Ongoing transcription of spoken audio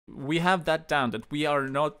we have that down, that we are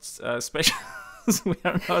not special.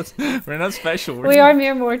 We're not special. We are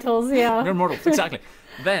mere mortals, yeah. Mere mortals, exactly.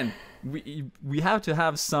 Then we have to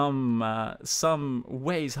have some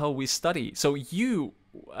ways how we study. So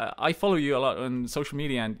I follow you a lot on social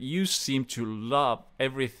media, and you seem to love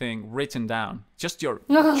everything written down. Just your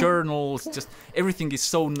journals, just everything is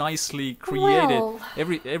so nicely created. Well.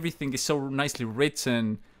 Everything is so nicely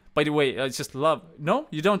written. By the way, I just love. No,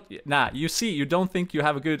 you don't. Nah, you see, you don't think you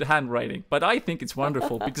have a good handwriting, but I think it's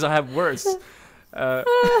wonderful because I have worse.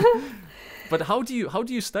 But how do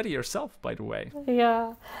you study yourself, by the way?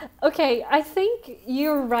 Yeah. Okay, I think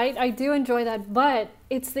you're right. I do enjoy that, but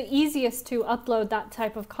it's the easiest to upload that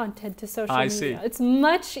type of content to social media. See. It's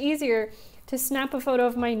much easier to snap a photo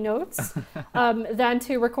of my notes than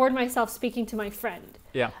to record myself speaking to my friend.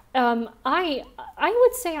 Yeah. I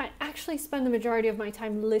would say I actually spend the majority of my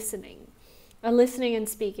time listening and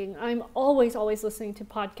speaking. I'm always listening to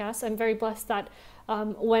podcasts. I'm very blessed that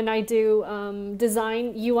when I do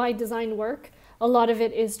UI design work, a lot of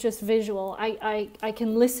it is just visual. I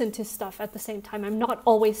can listen to stuff at the same time. I'm not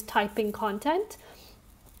always typing content.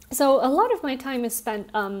 So a lot of my time is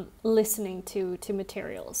spent listening to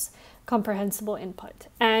materials, comprehensible input.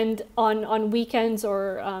 And on weekends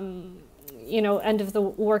or end of the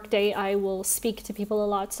workday, I will speak to people a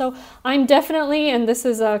lot. So I'm definitely, and this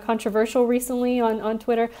is controversial recently on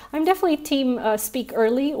Twitter, I'm definitely team speak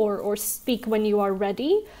early or speak when you are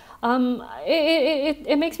ready.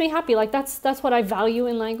 It makes me happy. Like that's what I value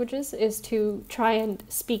in languages, is to try and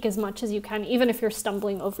speak as much as you can, even if you're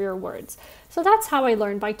stumbling over your words. So that's how I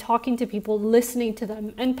learn, by talking to people, listening to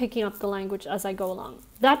them, and picking up the language as I go along.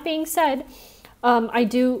 That being said, I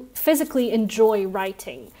do physically enjoy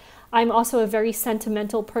writing. I'm also a very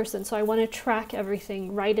sentimental person, so I want to track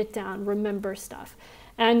everything, write it down, remember stuff.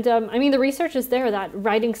 And the research is there that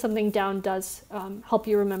writing something down does help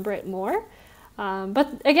you remember it more.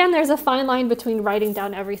 But again, there's a fine line between writing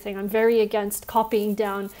down everything. I'm very against copying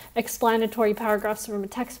down explanatory paragraphs from a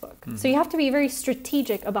textbook. Mm-hmm. So you have to be very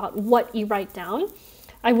strategic about what you write down.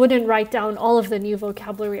 I wouldn't write down all of the new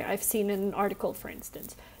vocabulary I've seen in an article, for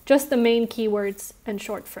instance. Just the main keywords and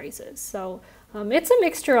short phrases. So it's a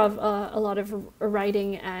mixture of a lot of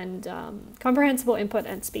writing and comprehensible input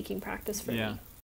and speaking practice for me.